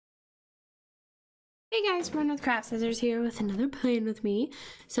Hey guys, Run with Craft Scissors here with another plan with me.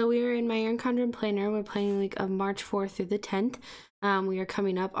 So we are in my Erin Condren Planner. We're planning the week of March 4th through the 10th. We are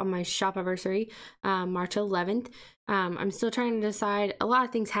coming up on my shop anniversary, March 11th. I'm still trying to decide. A lot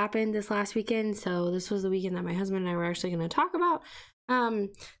of things happened this last weekend, so this was the weekend that my husband and I were actually going to talk about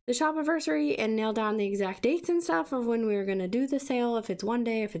the shop anniversary and nail down the exact dates and stuff of when we were going to do the sale, if it's 1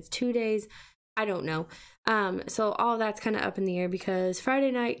 day, if it's 2 days, I don't know. So all that's kind of up in the air because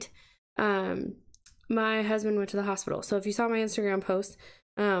Friday night, my husband went to the hospital. So if you saw my Instagram post,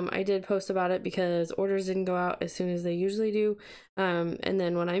 I did post about it because orders didn't go out as soon as they usually do. And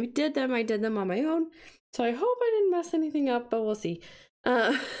then when I did them on my own. So I hope I didn't mess anything up, but we'll see.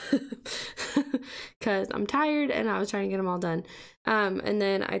 Because I'm tired and I was trying to get them all done. And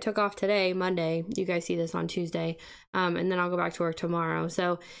then I took off today, Monday. You guys see this on Tuesday. And then I'll go back to work tomorrow.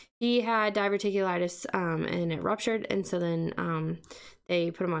 So he had diverticulitis and it ruptured. And so then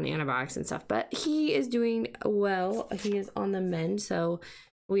they put him on antibiotics and stuff. But he is doing well. He is on the mend. So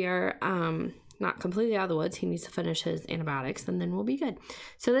we are not completely out of the woods. He needs to finish his antibiotics and then we'll be good.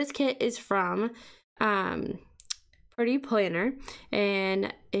 So this kit is from Purdee Planner,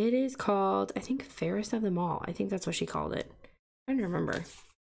 and it is called, I think, Fairest of Them All. I think that's what she called it. I'm trying to remember.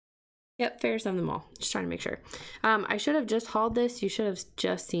 Yep, Fairest of Them All. Just trying to make sure. I should have just hauled this. You should have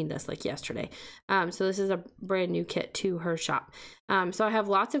just seen this like yesterday. So this is a brand new kit to her shop. So I have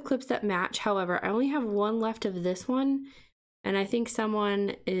lots of clips that match. However, I only have one left of this one, and I think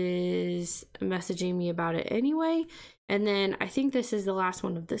someone is messaging me about it anyway. And then I think this is the last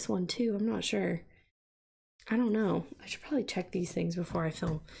one of this one too. I'm not sure. I don't know. I should probably check these things before I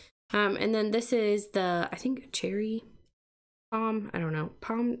film. And then this is the, I think, cherry palm. I don't know.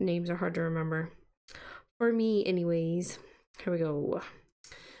 Palm names are hard to remember. For me, anyways. Here we go.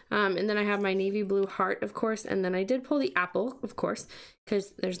 And then I have my navy blue heart, of course. And then I did pull the apple, of course,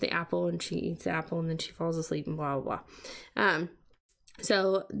 because there's the apple and she eats the apple and then she falls asleep and blah, blah, blah.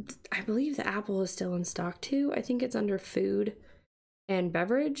 So I believe the apple is still in stock too. I think it's under food and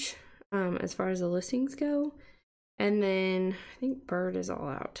beverage. As far as the listings go. And then I think bird is all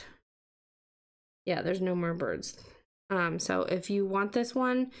out. Yeah, there's no more birds. So if you want this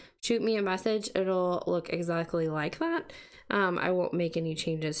one, shoot me a message. It'll look exactly like that. I won't make any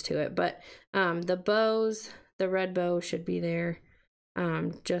changes to it, but the bows, the red bow should be there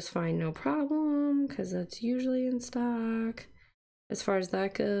just fine, no problem, because that's usually in stock. As far as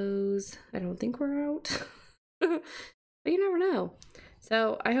that goes, I don't think we're out. But you never know.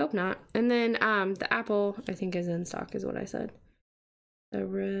 So I hope not. And then the apple I think is in stock is what I said. The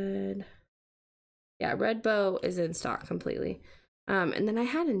red, yeah, red bow is in stock completely. And then I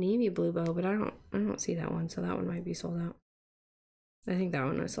had a navy blue bow, but I don't see that one, so that one might be sold out. I think that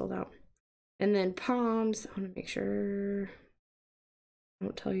one was sold out. And then palms, I want to make sure I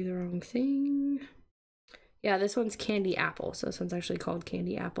don't tell you the wrong thing. Yeah, this one's candy apple, so this one's actually called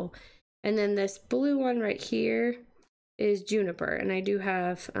candy apple. And then this blue one right here is juniper, and I do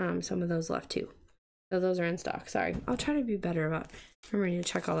have some of those left too, so those are in stock. Sorry, I'll try to be better about remembering to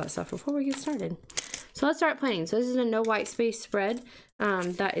check all that stuff before we get started. So let's start planning. So this is a no white space spread.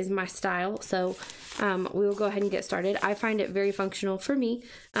 That is my style, so we will go ahead and get started. I find it very functional for me,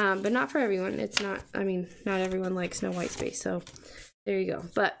 but not for everyone. It's not, I mean, not everyone likes no white space, so there you go.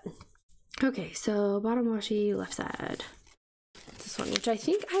 But okay, so bottom washi, left side, this one, which I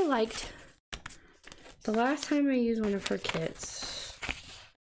think I liked the last time I used one of her kits.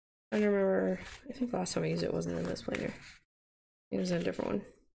 I don't remember. I think the last time I used it wasn't in this planner. It was in a different one.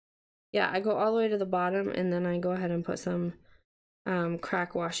 Yeah, I go all the way to the bottom and then I go ahead and put some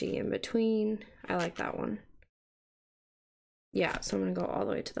crack washi in between. I like that one. Yeah, so I'm gonna go all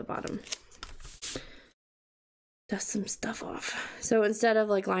the way to the bottom. Dust some stuff off. So instead of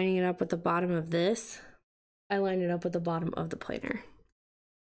like lining it up with the bottom of this, I line it up with the bottom of the planner.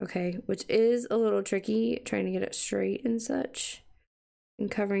 Okay, which is a little tricky, trying to get it straight and such,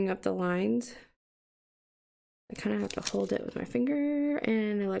 and covering up the lines. I kind of have to hold it with my finger,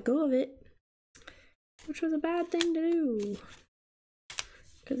 and I let go of it, which was a bad thing to do,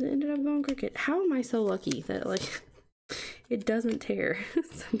 because it ended up going crooked. How am I so lucky that, like, it doesn't tear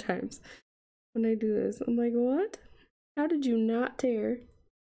sometimes when I do this? I'm like, what? How did you not tear?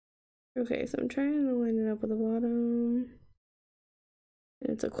 Okay, so I'm trying to line it up with the bottom.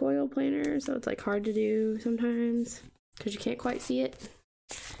 And it's a coil planner, so it's like hard to do sometimes because you can't quite see it.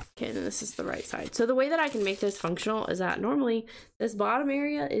 Okay, and then this is the right side. So the way that I can make this functional is that normally this bottom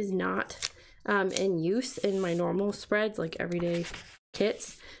area is not in use in my normal spreads, like everyday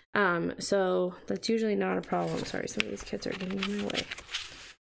kits. So that's usually not a problem. Sorry, some of these kits are getting in my way.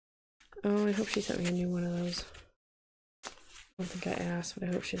 Oh, I hope she sent me a new one of those. I don't think I asked, but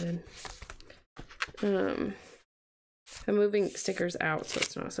I hope she did. I'm moving stickers out so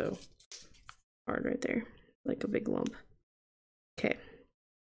it's not so hard right there, like a big lump. Okay.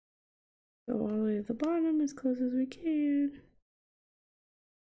 Go all the way to the bottom as close as we can.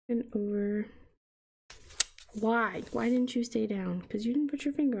 And over. Why? Why didn't you stay down? Because you didn't put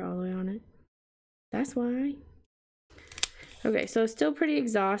your finger all the way on it. That's why. Okay, so still pretty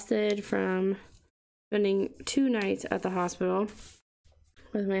exhausted from spending 2 nights at the hospital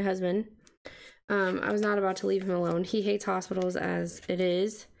with my husband. I was not about to leave him alone. He hates hospitals as it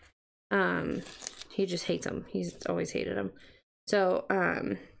is. He just hates them. He's always hated them. So,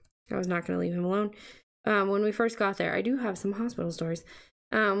 I was not going to leave him alone. When we first got there, I do have some hospital stories.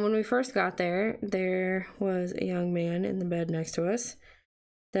 When we first got there, there was a young man in the bed next to us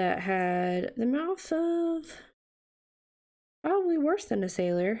that had the mouth of probably worse than a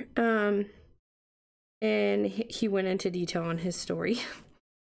sailor. And he went into detail on his story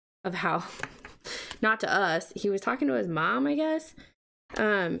of how, not to us, he was talking to his mom, I guess.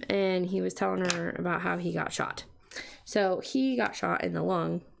 And he was telling her about how he got shot. So he got shot in the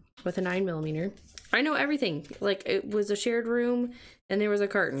lung with a 9mm. I know everything. Like, it was a shared room and there was a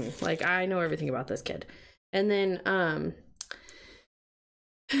curtain. Like, I know everything about this kid. And then,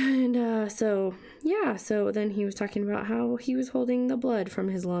 so then he was talking about how he was holding the blood from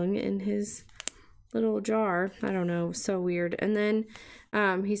his lung in his little jar. I don't know, so weird. And then,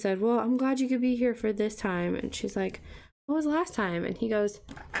 he said, well, I'm glad you could be here for this time. And she's like, what was last time? And he goes,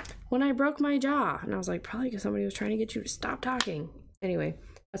 when I broke my jaw. And I was like, probably because somebody was trying to get you to stop talking. Anyway,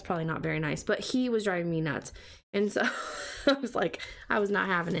 that's probably not very nice, but he was driving me nuts. And so I was like, I was not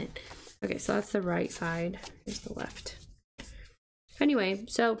having it. Okay, so that's the right side. Here's the left. Anyway,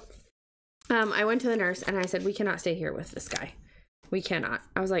 so I went to the nurse and I said, we cannot stay here with this guy. We cannot.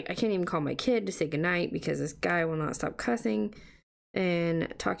 I was like, I can't even call my kid to say goodnight because this guy will not stop cussing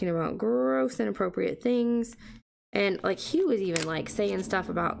and talking about gross, inappropriate things. And like, he was even like saying stuff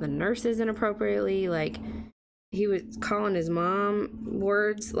about the nurses inappropriately. Like, he was calling his mom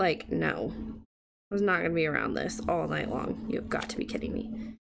words. Like, no, I was not going to be around this all night long. You've got to be kidding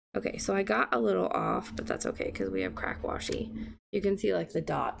me. Okay, so I got a little off, but that's okay because we have crack washi. You can see like the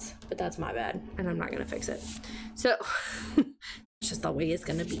dots, but that's my bad and I'm not going to fix it. So it's just the way it's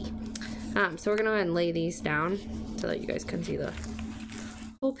going to be. So we're going to go ahead and lay these down so that you guys can see the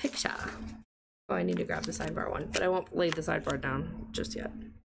whole picture. Oh, I need to grab the sidebar one, but I won't lay the sidebar down just yet.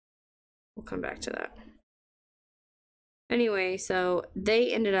 We'll come back to that. Anyway, so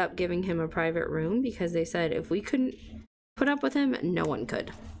they ended up giving him a private room because they said if we couldn't put up with him, no one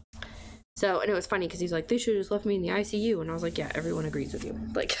could. So, and it was funny because he's like, they should have just left me in the ICU. And I was like, yeah, everyone agrees with you.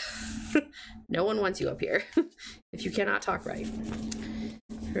 Like, no one wants you up here if you cannot talk right.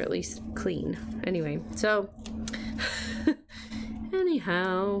 Or at least clean. Anyway, so,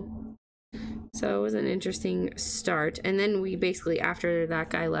 anyhow. So it was an interesting start. And then we basically, after that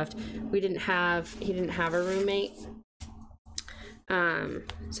guy left, he didn't have a roommate.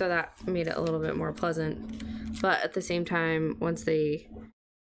 So that made it a little bit more pleasant. But at the same time,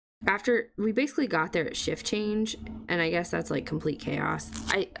 after we basically got there at shift change, and I guess that's like complete chaos.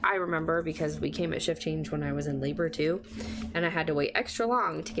 I remember because we came at shift change when I was in labor too, and I had to wait extra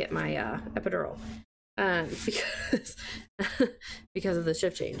long to get my epidural. Because of the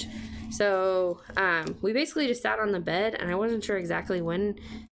shift change. So we basically just sat on the bed, and I wasn't sure exactly when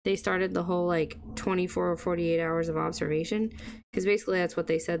they started the whole like 24 or 48 hours of observation, because basically that's what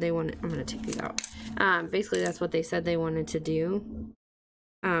they said they wanted. I'm gonna take these out. Basically that's what they said they wanted to do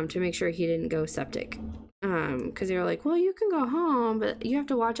to make sure he didn't go septic, because they were like, well, you can go home, but you have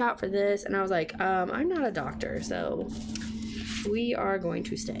to watch out for this. And I was like, I'm not a doctor, so we are going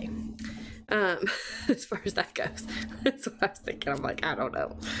to stay. As far as that goes. That's what I was thinking. I'm like, I don't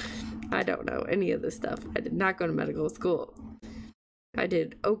know any of this stuff. I did not go to medical school. I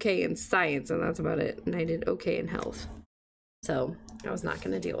did okay in science, and that's about it. And I did okay in health. So I was not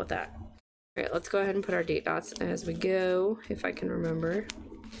going to deal with that. All right, let's go ahead and put our date dots as we go, if I can remember.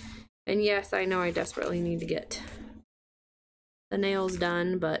 And yes, I know I desperately need to get the nails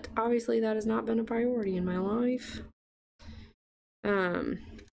done, but obviously that has not been a priority in my life.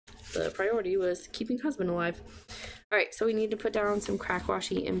 The priority was keeping husband alive. All right, so we need to put down some crack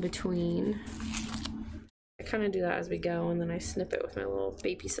washi in between. I kind of do that as we go, and then I snip it with my little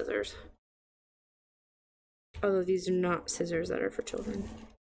baby scissors. Although these are not scissors that are for children.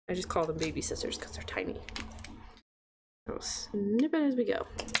 I just call them baby scissors because they're tiny. I'll snip it as we go.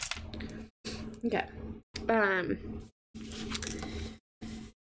 Okay.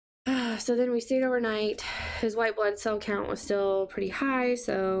 So then we stayed overnight. His white blood cell count was still pretty high,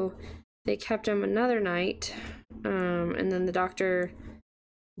 so they kept him another night. And then the doctor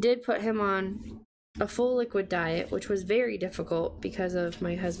did put him on a full liquid diet, which was very difficult because of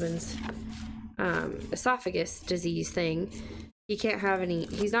my husband's esophagus disease thing. He can't have any,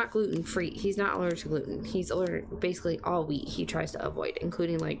 he's not gluten free, he's not allergic to gluten, he's allergic basically all wheat he tries to avoid,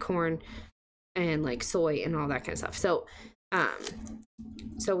 including like corn and like soy and all that kind of stuff. So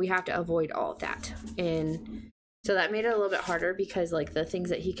we have to avoid all of that, and so that made it a little bit harder because like the things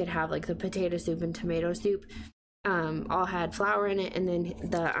that he could have, like the potato soup and tomato soup, all had flour in it, and then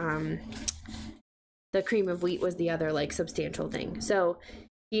the cream of wheat was the other like substantial thing. So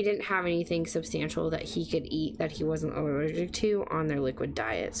he didn't have anything substantial that he could eat that he wasn't allergic to on their liquid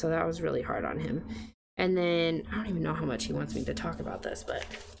diet. So that was really hard on him. And then I don't even know how much he wants me to talk about this, but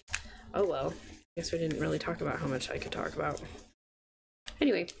oh well. I guess we didn't really talk about how much I could talk about.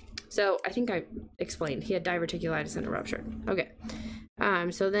 Anyway, so I think I explained he had diverticulitis and a rupture. Okay.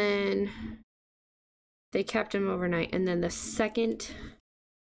 So then they kept him overnight, and then the second,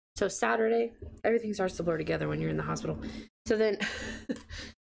 so Saturday, everything starts to blur together when you're in the hospital. So then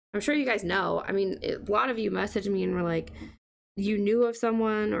I'm sure you guys know, I mean, a lot of you messaged me and were like, you knew of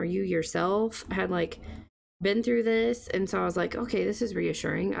someone or you yourself had like been through this. And so I was like, okay, this is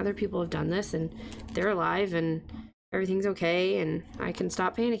reassuring. Other people have done this and they're alive and everything's okay, and I can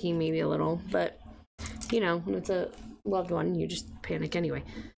stop panicking maybe a little. But you know, when it's a loved one, you just panic anyway.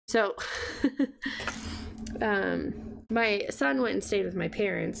 So my son went and stayed with my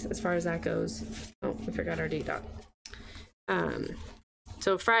parents as far as that goes. Oh, we forgot our date dog.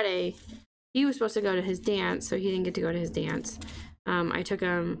 So Friday, he was supposed to go to his dance, so he didn't get to go to his dance. I took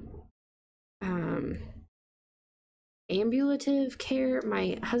him ambulative care.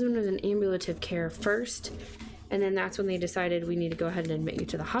 My husband was in ambulative care first, and then that's when they decided we need to go ahead and admit you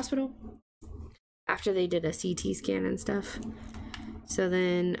to the hospital after they did a CT scan and stuff. So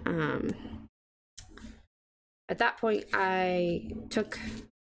then at that point I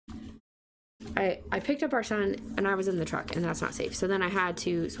picked up our son, and I was in the truck, and that's not safe. So then I had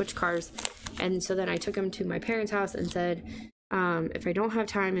to switch cars, and so then I took him to my parents' house and said, if I don't have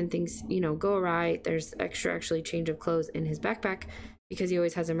time and things, you know, go awry, there's actually change of clothes in his backpack, because he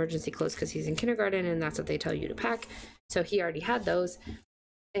always has emergency clothes because he's in kindergarten, and that's what they tell you to pack. So he already had those.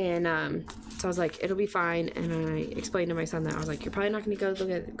 And so I was like, it'll be fine. And I explained to my son that I was like, you're probably not going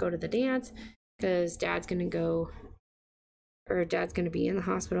to go to the dance because dad's going to be in the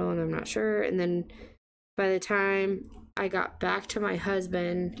hospital, and I'm not sure. And then by the time I got back to my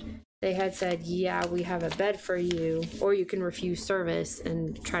husband, they had said, yeah, we have a bed for you, or you can refuse service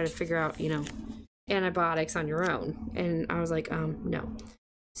and try to figure out, you know, antibiotics on your own. And I was like, no.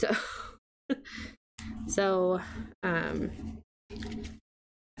 So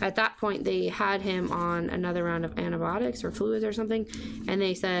at that point they had him on another round of antibiotics or fluids or something, and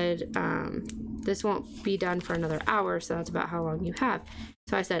they said, this won't be done for another hour, so that's about how long you have.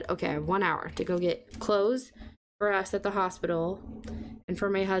 So I said, okay, I have 1 hour to go get clothes for us at the hospital and for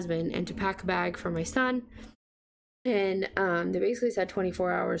my husband, and to pack a bag for my son. And they basically said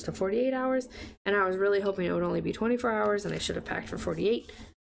 24 hours to 48 hours, and I was really hoping it would only be 24 hours, and I should have packed for 48,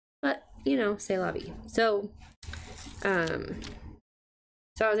 but you know, c'est la vie. So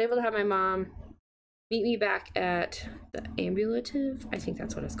I was able to have my mom meet me back at the ambulative, I think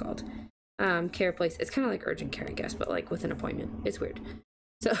that's what it's called, care place. It's kind of like urgent care, I guess, but like with an appointment. It's weird.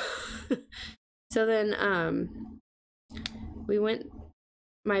 So so then we went,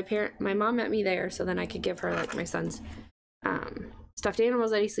 my mom met me there so then I could give her like my son's stuffed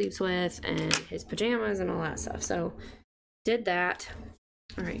animals that he sleeps with and his pajamas and all that stuff. So did that.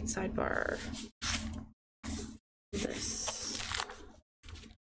 All right, sidebar. This.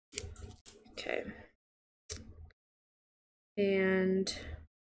 Okay. And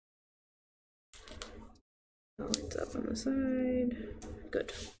it's up on the side.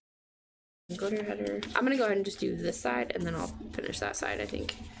 Good. Glitter header. I'm gonna go ahead and just do this side, and then I'll finish that side, I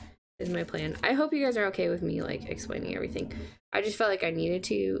think, is my plan. I hope you guys are okay with me like explaining everything. I just felt like I needed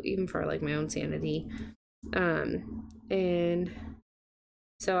to, even for like my own sanity. And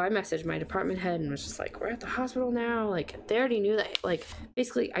so I messaged my department head and was just like, we're at the hospital now. Like, they already knew that. Like,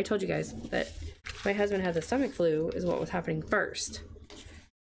 basically, I told you guys that my husband had the stomach flu is what was happening first,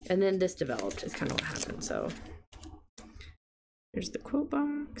 and then this developed is kind of what happened. So there's the quote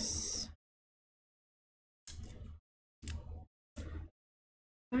box.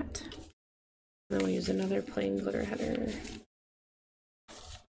 That. And then we'll use another plain glitter header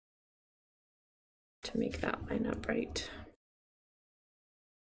to make that line up right.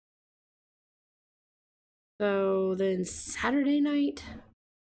 So then Saturday night,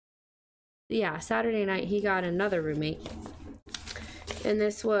 he got another roommate, and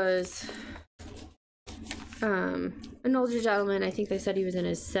this was an older gentleman. I think they said he was in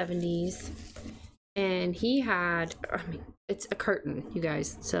his 70s, And he had, I mean, it's a curtain, you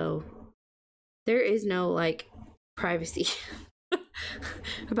guys, so there is no like privacy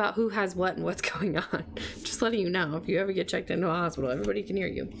about who has what and what's going on. Just letting you know, if you ever get checked into a hospital, everybody can hear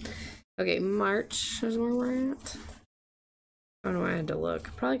you. Okay, March is where we're at. I don't know why I had to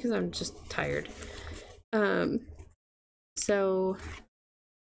look. Probably because I'm just tired. So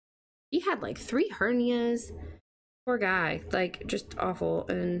he had like 3 hernias. Poor guy, like just awful.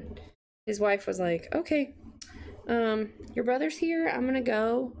 And his wife was like, okay, your brother's here. I'm gonna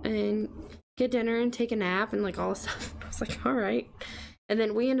go and get dinner and take a nap and like all this stuff. I was like, all right. And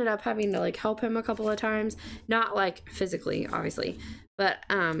then we ended up having to like help him a couple of times, not like physically, obviously, but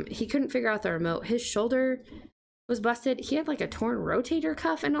he couldn't figure out the remote. His shoulder was busted. He had like a torn rotator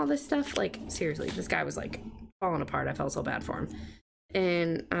cuff and all this stuff. Like seriously, this guy was like falling apart. I felt so bad for him.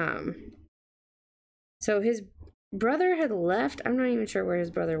 And so his brother had left. I'm not even sure where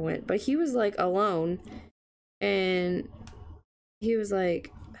his brother went, but he was like alone, and he was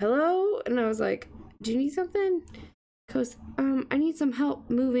like, hello? And I was like, do you need something? Because I need some help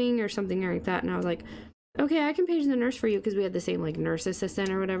moving or something like that. And I was like, okay, I can page the nurse for you, because we had the same like nurse assistant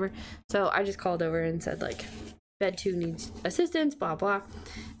or whatever. So I just called over and said like, bed 2 needs assistance, blah blah.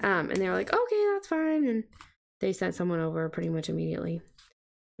 And they were like, okay, that's fine. And they sent someone over pretty much immediately.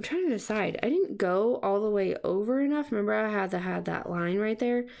 I'm trying to decide. I didn't go all the way over enough. Remember, I had that line right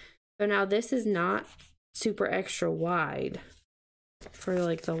there. So now this is not super extra wide for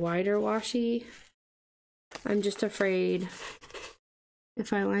like the wider washi. I'm just afraid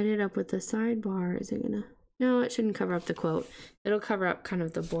if I line it up with the sidebar, is it gonna? No, it shouldn't cover up the quote. It'll cover up kind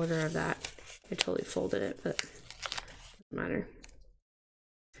of the border of that. I totally folded it, but doesn't matter.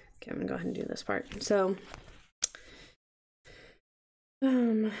 Okay, I'm gonna go ahead and do this part. So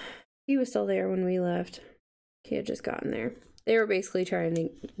he was still there when we left. He had just gotten there. They were basically trying to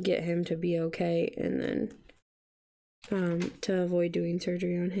get him to be okay, and then to avoid doing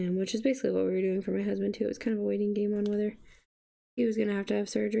surgery on him, which is basically what we were doing for my husband too. It was kind of a waiting game on whether he was gonna have to have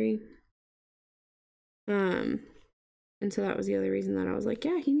surgery. And so that was the other reason that I was like,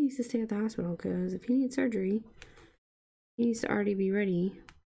 yeah, he needs to stay at the hospital, because if he needs surgery, he needs to already be ready.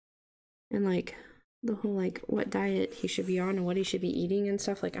 And like the whole like what diet he should be on and what he should be eating and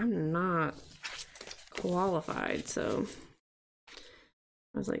stuff, like I'm not qualified. So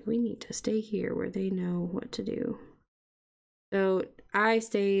I was like, we need to stay here where they know what to do. So I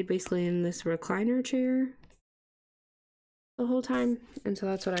stayed basically in this recliner chair the whole time, and so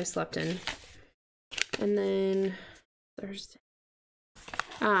that's what I slept in. And then Thursday,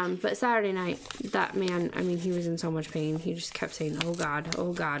 but Saturday night, that man, I mean, he was in so much pain. He just kept saying, oh God,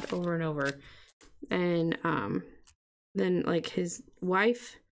 over and over. And then like his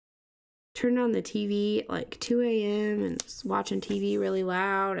wife turned on the TV at like 2 a.m. and was watching TV really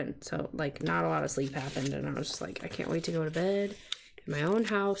loud, and so like not a lot of sleep happened. And I was just like, I can't wait to go to bed in my own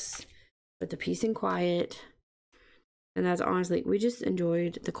house with the peace and quiet. And that's honestly, we just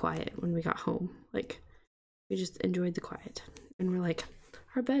enjoyed the quiet when we got home. Like we just enjoyed the quiet, and we're like,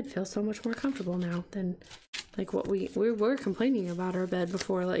 our bed feels so much more comfortable now than like what we were complaining about our bed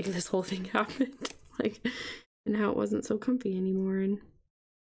before like this whole thing happened, like, and how it wasn't so comfy anymore. And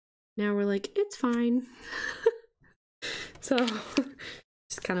now we're like, it's fine. So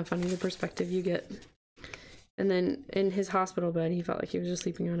it's kind of funny the perspective you get. And then in his hospital bed, he felt like he was just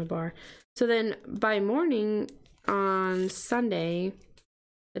sleeping on a bar. So then by morning on Sunday,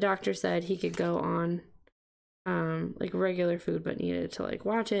 the doctor said he could go on like regular food, but needed to like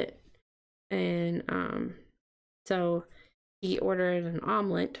watch it. And so he ordered an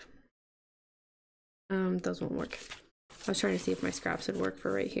omelet. Those won't work. I was trying to see if my scraps would work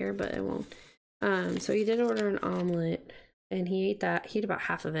for right here, but it won't. So he did order an omelet, and he ate that. He ate about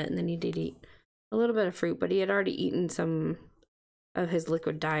half of it, and then he did eat a little bit of fruit, but he had already eaten some of his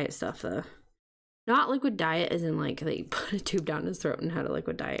liquid diet stuff, though. Not liquid diet as in like they put a tube down his throat and had a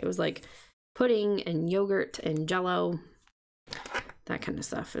liquid diet. It was like pudding and yogurt and Jell-O. That kind of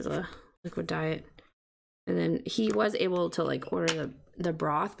stuff is a liquid diet. And then he was able to like order the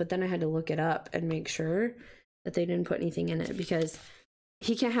broth, but then I had to look it up and make sure that they didn't put anything in it, because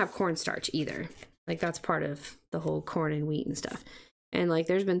he can't have cornstarch either. Like that's part of the whole corn and wheat and stuff. And like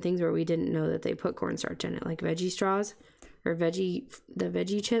there's been things where we didn't know that they put cornstarch in it, like veggie straws or the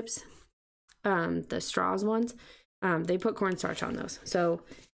veggie chips, the straws ones. They put cornstarch on those, so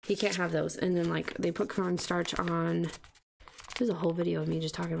he can't have those. And then like they put cornstarch on. There's a whole video of me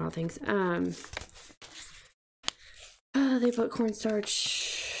just talking about things. They put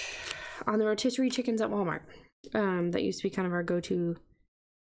cornstarch on the rotisserie chickens at Walmart. That used to be kind of our go-to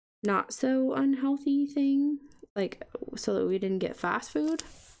not so unhealthy thing, like so that we didn't get fast food.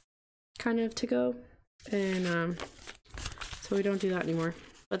 kind of to go. And so we don't do that anymore.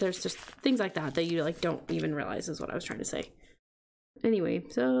 But there's just things like that that you like don't even realize is what I was trying to say. Anyway,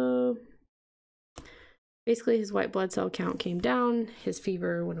 so basically his white blood cell count came down, his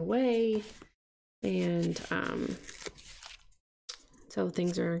fever went away, and so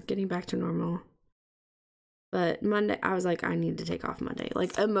things are getting back to normal. But Monday, I was like, I need to take off Monday.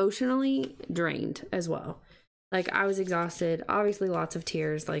 Like, emotionally drained as well. Like, I was exhausted. Obviously, lots of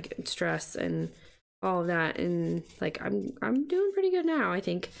tears, like, stress and all of that. And, like, I'm doing pretty good now, I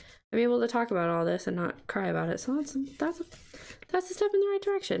think. I'm able to talk about all this and not cry about it. So that's a step in the right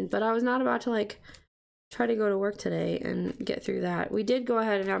direction. But I was not about to, like, try to go to work today and get through that. We did go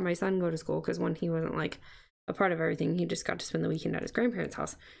ahead and have my son go to school because when he wasn't, like, a part of everything, he just got to spend the weekend at his grandparents'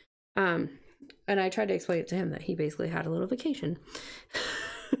 house. And I tried to explain it to him that he basically had a little vacation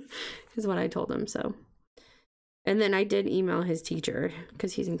is what I told him. So, and then I did email his teacher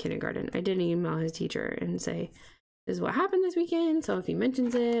because he's in kindergarten. I did email his teacher and say, this is what happened this weekend. So if he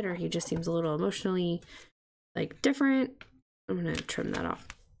mentions it or he just seems a little emotionally like different, I'm going to trim that off.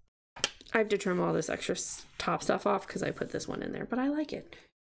 I have to trim all this extra top stuff off because I put this one in there, but I like it.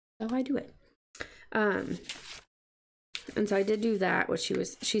 So I do it. And so I did do that, which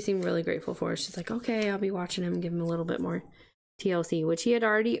she seemed really grateful for. She's like, okay, I'll be watching him, give him a little bit more TLC, which he had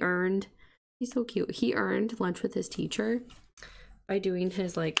already earned. He's so cute. He earned lunch with his teacher by doing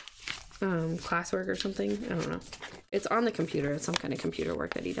his like classwork or something. I don't know. It's on the computer. It's some kind of computer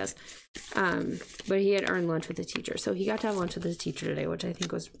work that he does. But he had earned lunch with his teacher. So he got to have lunch with his teacher today, which I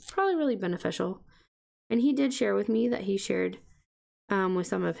think was probably really beneficial. And he did share with me that he shared with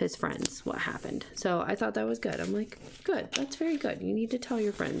some of his friends what happened. So I thought that was good. I'm like, good, that's very good. You need to tell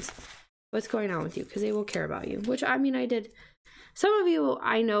your friends what's going on with you because they will care about you, which I mean I did. Some of you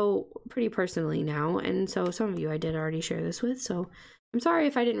I know pretty personally now, and so some of you I did already share this with. So I'm sorry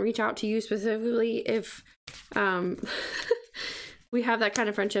if I didn't reach out to you specifically if we have that kind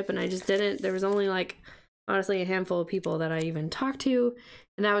of friendship and I just didn't. There was only like honestly a handful of people that I even talked to,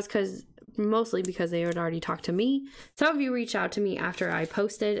 and that was mostly because they had already talked to me. Some of you reached out to me after I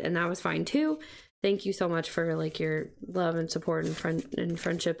posted, and that was fine too. Thank you so much for like your love and support and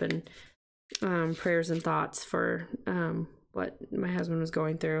friendship and prayers and thoughts for what my husband was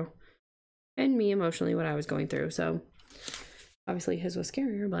going through and me emotionally what I was going through. So obviously his was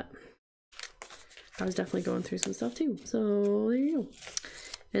scarier, but I was definitely going through some stuff too. So there you go.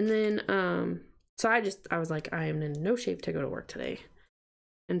 And then so I was like, I am in no shape to go to work today.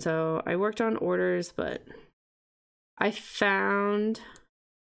 And so I worked on orders, but I found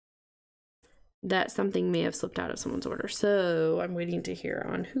that something may have slipped out of someone's order. So I'm waiting to hear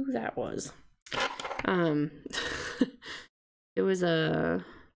on who that was. It was a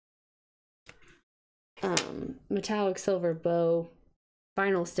metallic silver bow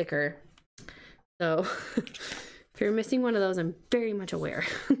vinyl sticker. So if you're missing one of those, I'm very much aware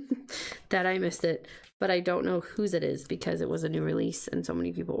that I missed it. But I don't know whose it is because it was a new release and so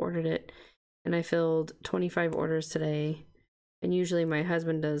many people ordered it. And I filled 25 orders today. And usually my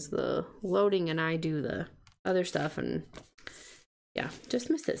husband does the loading and I do the other stuff. And yeah, just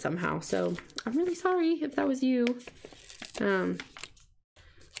missed it somehow. So I'm really sorry if that was you.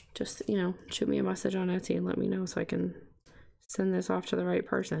 Just, you know, shoot me a message on Etsy and let me know so I can send this off to the right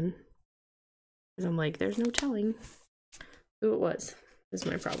person. Because I'm like, there's no telling who it was. This is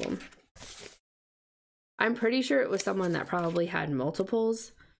my problem. I'm pretty sure it was someone that probably had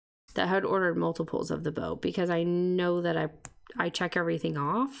multiples, that had ordered multiples of the bow, because I know that I check everything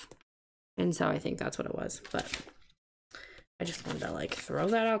off, and so I think that's what it was. But I just wanted to like throw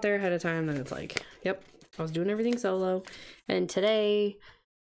that out there ahead of time that it's like, yep, I was doing everything solo. And today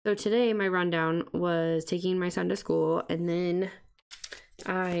my rundown was taking my son to school, and then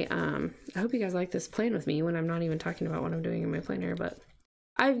I hope you guys like this plan with me when I'm not even talking about what I'm doing in my planner, but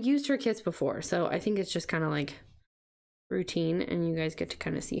I've used her kits before, so I think it's just kind of like routine, and you guys get to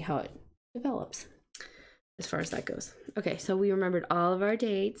kind of see how it develops as far as that goes. Okay, so we remembered all of our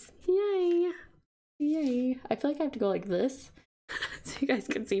dates. Yay! Yay! I feel like I have to go like this so you guys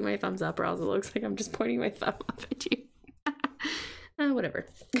can see my thumbs up, or else it looks like I'm just pointing my thumb up at you. Whatever.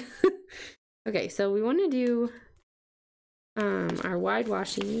 Okay, so we want to do our wide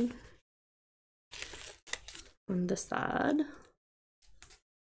washi on this side.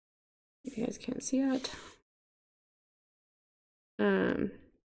 You guys can't see it.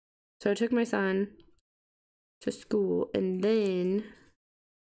 So I took my son to school, and then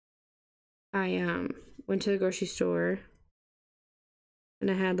I went to the grocery store, and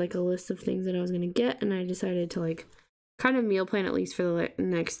I had like a list of things that I was gonna get, and I decided to like kind of meal plan at least for the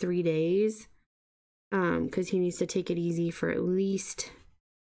next 3 days, because he needs to take it easy for at least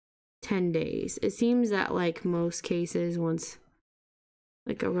 10 days. It seems that like most cases, once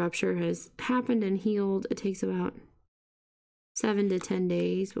like a rupture has happened and healed, it takes about 7 to 10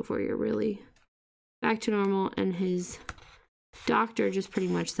 days before you're really back to normal. And his doctor just pretty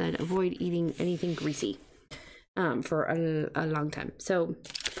much said avoid eating anything greasy for a long time. So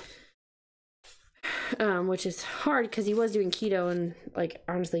which is hard because he was doing keto, and like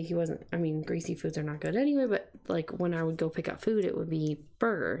honestly he wasn't, I mean, greasy foods are not good anyway, but like when I would go pick up food, it would be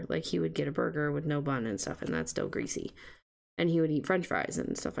burger. Like he would get a burger with no bun and stuff, and that's still greasy. And he would eat french fries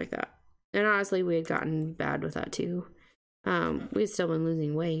and stuff like that. And honestly, we had gotten bad with that too. We had still been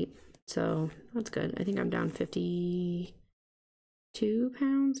losing weight, so that's good. I think I'm down 52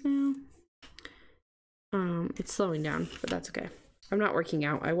 pounds now. It's slowing down, but that's okay. I'm not working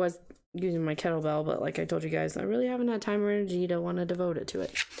out. I was using my kettlebell, but like I told you guys, I really haven't had time or energy to want to devote it to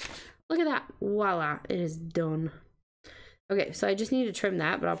it. Look at that. Voila, it is done. Okay, so I just need to trim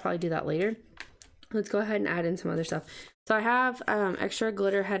that, but I'll probably do that later. Let's go ahead and add in some other stuff. So I have extra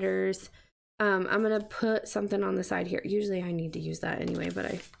glitter headers. I'm gonna put something on the side here. Usually I need to use that anyway, but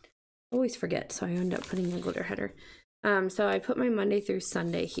I always forget, so I end up putting a glitter header. So I put my Monday through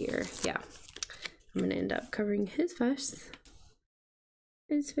Sunday here. Yeah, I'm gonna end up covering his face.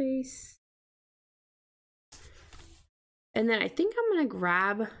 And then I think I'm gonna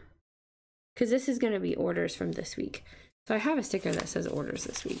grab, because this is gonna be orders from this week. So I have a sticker that says orders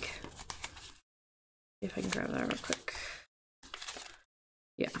this week. If I can grab that real quick.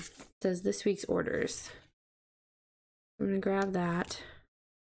 Yeah, it says this week's orders. I'm gonna grab that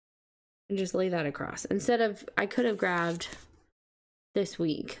and just lay that across. Instead of, I could have grabbed this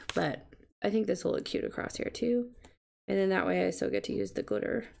week, but I think this will look cute across here too. And then that way I still get to use the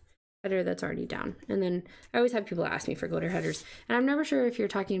glitter header that's already down. And then I always have people ask me for glitter headers, and I'm never sure if you're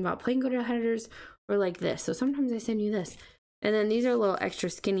talking about plain glitter headers or like this. So sometimes I send you this. And then these are little extra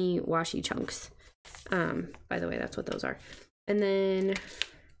skinny washi chunks. By the way, that's what those are. And then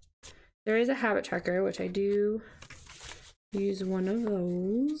there is a habit tracker, which I do use one of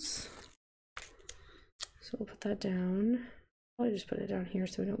those. So we'll put that down. I'll just put it down here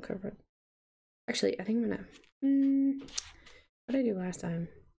so we don't cover it. Actually, I think I'm gonna, what did I do last time?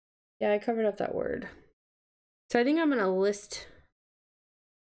 Yeah, I covered up that word. So I think I'm gonna list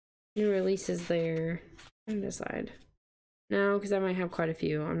new releases there and decide. No, because I might have quite a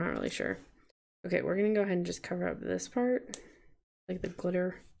few. I'm not really sure. Okay, we're gonna go ahead and just cover up this part, like the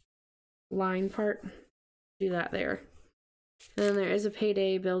glitter line part. Do that there. And then there is a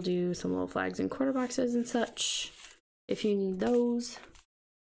payday bill due, some little flags and quarter boxes and such, if you need those.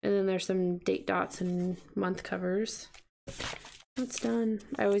 And then there's some date dots and month covers. That's done.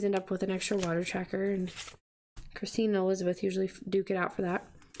 I always end up with an extra water tracker, and Christine and Elizabeth usually duke it out for that.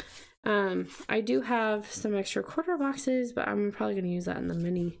 I do have some extra quarter boxes, but I'm probably going to use that in the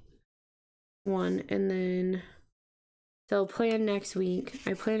mini one. And then, so plan next week.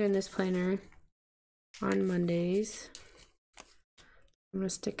 I plan in this planner on Mondays. I'm going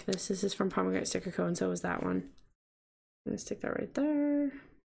to stick this. This is from Pomegranate Sticker Co., and so is that one. I'm going to stick that right there.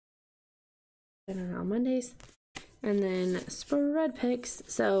 And on Mondays. And then spread pics.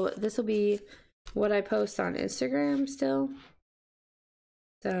 So this will be what I post on Instagram still.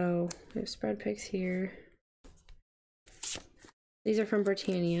 So we have spread pics here. These are from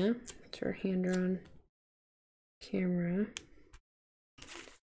Britannia. It's our hand-drawn camera.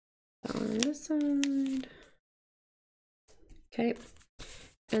 That one on this side. Okay.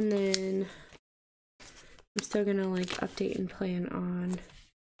 And then I'm still gonna like update and plan on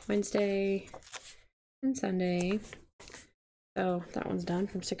Wednesday and Sunday. So that one's done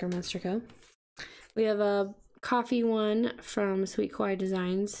from Sticker Monster Co. We have a coffee one from Sweet Kawaii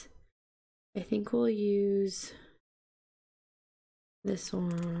Designs. I think we'll use this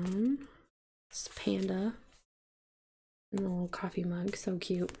one. It's Panda. And the little coffee mug, so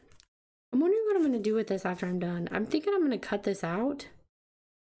cute. I'm wondering what I'm gonna do with this after I'm done. I'm thinking I'm gonna cut this out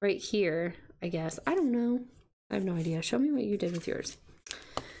right here, I guess. I don't know. I have no idea. Show me what you did with yours.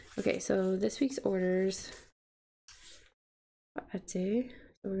 Okay, so this week's orders. Etsy.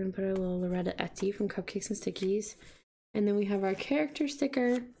 So we're gonna put our little Loretta Etsy from Cupcakes and Stickies. And then we have our character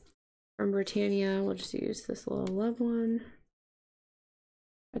sticker from Britannia. We'll just use this little love one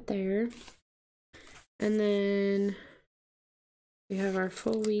right there. And then we have our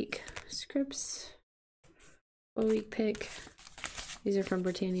full week scripts, full week pick. These are from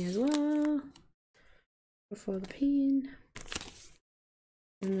Britannia as well. Before the peen.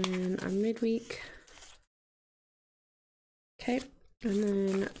 And then our midweek. Okay. And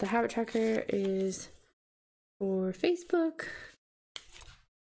then the habit tracker is for Facebook.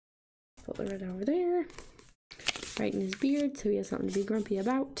 Put it right over there. Right in his beard so he has something to be grumpy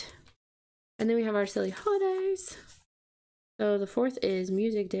about. And then we have our silly holidays. So the 4th is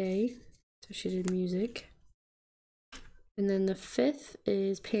music day. So she did music. And then the 5th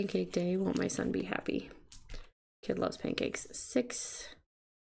is pancake day. Won't my son be happy? Kid loves pancakes. 6th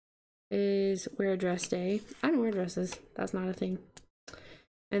is wear a dress day. I don't wear dresses. That's not a thing.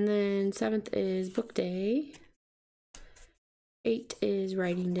 And then 7th is book day. 8 is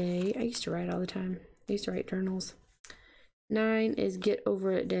writing day. I used to write all the time. I used to write journals. 9 is get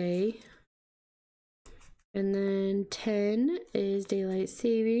over it day. And then 10 is daylight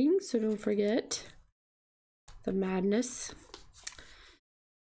savings, so don't forget the madness.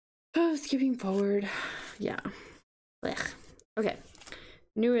 Oh, skipping forward. Yeah. Blech. Okay.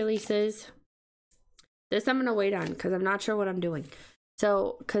 New releases. This I'm going to wait on because I'm not sure what I'm doing.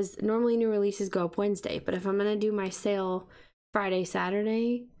 So, because normally new releases go up Wednesday, but if I'm going to do my sale Friday,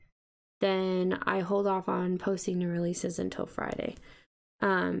 Saturday, then I hold off on posting new releases until Friday.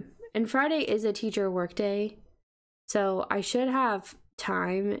 And Friday is a teacher work day, so I should have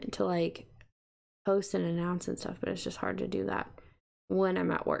time to like post and announce and stuff, but it's just hard to do that when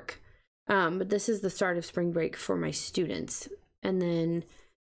I'm at work. But this is the start of spring break for my students, and then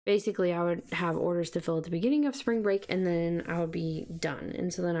basically I would have orders to fill at the beginning of spring break, and then I would be done,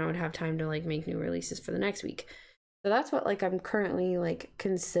 and so then I would have time to like make new releases for the next week. So that's what like I'm currently like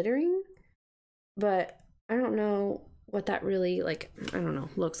considering, but I don't know what that really like, I don't know,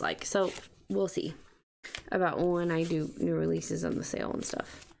 looks like. So we'll see about when I do new releases on the sale and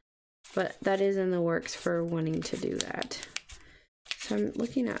stuff. But that is in the works for wanting to do that. So I'm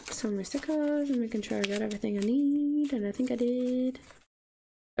looking at some of my stickers and making sure I got everything I need, and I think I did.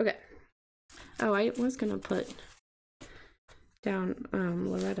 Okay. Oh, I was gonna put down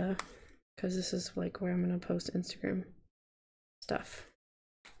Loretta, because this is like where I'm gonna post Instagram stuff.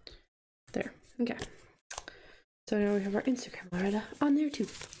 There. Okay. So now we have our Instagram Loretta on there too.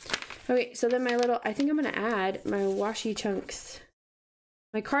 Okay, so then my little, I think I'm gonna add my washi chunks.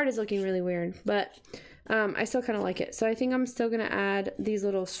 My card is looking really weird, but I still kind of like it. So I think I'm still gonna add these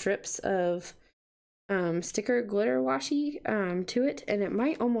little strips of sticker glitter washi to it, and it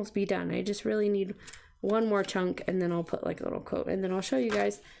might almost be done. I just really need one more chunk, and then I'll put like a little quote, and then I'll show you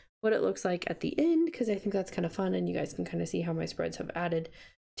guys what it looks like at the end, because I think that's kind of fun, and you guys can kind of see how my spreads have added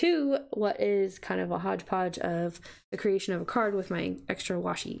to what is kind of a hodgepodge of the creation of a card with my extra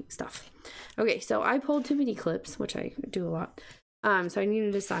washi stuff. Okay, so I pulled too many clips, which I do a lot. So I need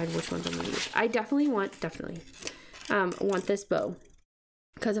to decide which ones I'm gonna use. I definitely want this bow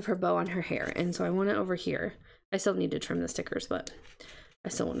because of her bow on her hair, and so I want it over here. I still need to trim the stickers, but I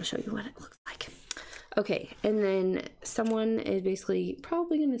still want to show you what it looks like. Okay, and then someone is basically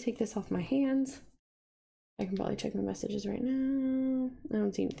probably gonna take this off my hands. I can probably check my messages right now. I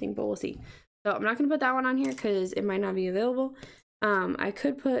don't see anything, but we'll see. So I'm not going to put that one on here because it might not be available. I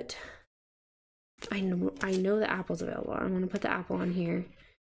could put, I know the apple's available. I want to put the apple on here.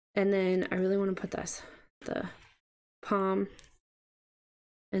 And then I really want to put this, the palm.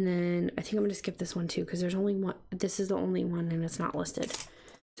 And then I think I'm going to skip this one too because there's only one. This is the only one and it's not listed.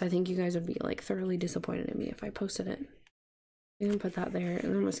 So I think you guys would be like thoroughly disappointed in me if I posted it. I'm going to put that there, and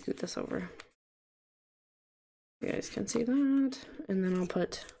then I'm going to scoot this over. You guys can see that, and then I'll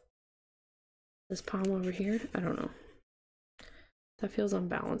put this palm over here. I don't know. That feels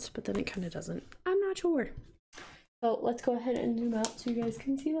unbalanced, but then it kind of doesn't. I'm not sure. So let's go ahead and zoom out so you guys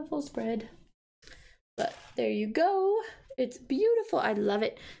can see the full spread. But there you go. It's beautiful. I love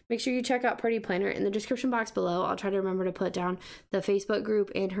it. Make sure you check out Purdee Planner in the description box below. I'll try to remember to put down the Facebook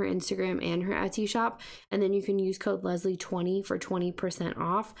group and her Instagram and her Etsy shop. And then you can use code Leslie20 for 20%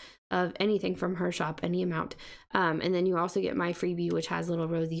 off of anything from her shop, any amount. And then you also get my freebie, which has little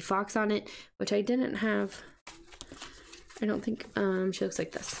Rosie Fox on it, which I didn't have. I don't think, she looks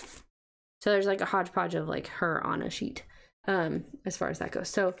like this. So there's like a hodgepodge of like her on a sheet, as far as that goes.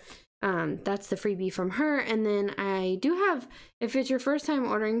 So that's the freebie from her. And then I do have, if it's your first time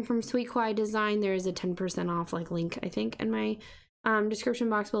ordering from Sweet Kawaii Design, there is a 10% off like link, I think, in my description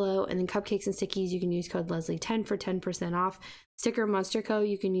box below. And then cupcakes and stickies, you can use code Leslie10 for 10% off. Sticker Monster Co,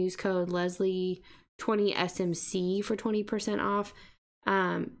 you can use code Leslie20SMC for 20% off.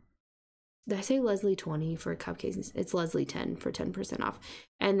 Did I say Leslie20 for cupcakes? It's Leslie10 for 10% off.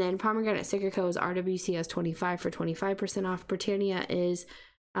 And then Pomegranate Sticker Co is RWCS25 for 25% off. Britannia is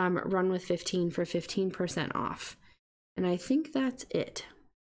RunWith15 for 15% off. And I think that's it.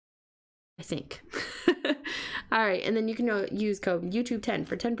 I think. All right, and then you can use code YouTube10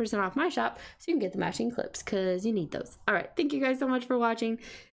 for 10% off my shop so you can get the matching clips because you need those. All right, thank you guys so much for watching.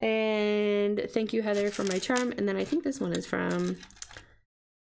 And thank you, Heather, for my charm. And then I think this one is from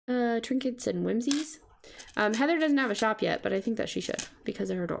Trinkets and Whimsies. Heather doesn't have a shop yet, but I think that she should because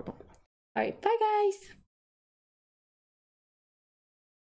they're adorable. All right, bye guys.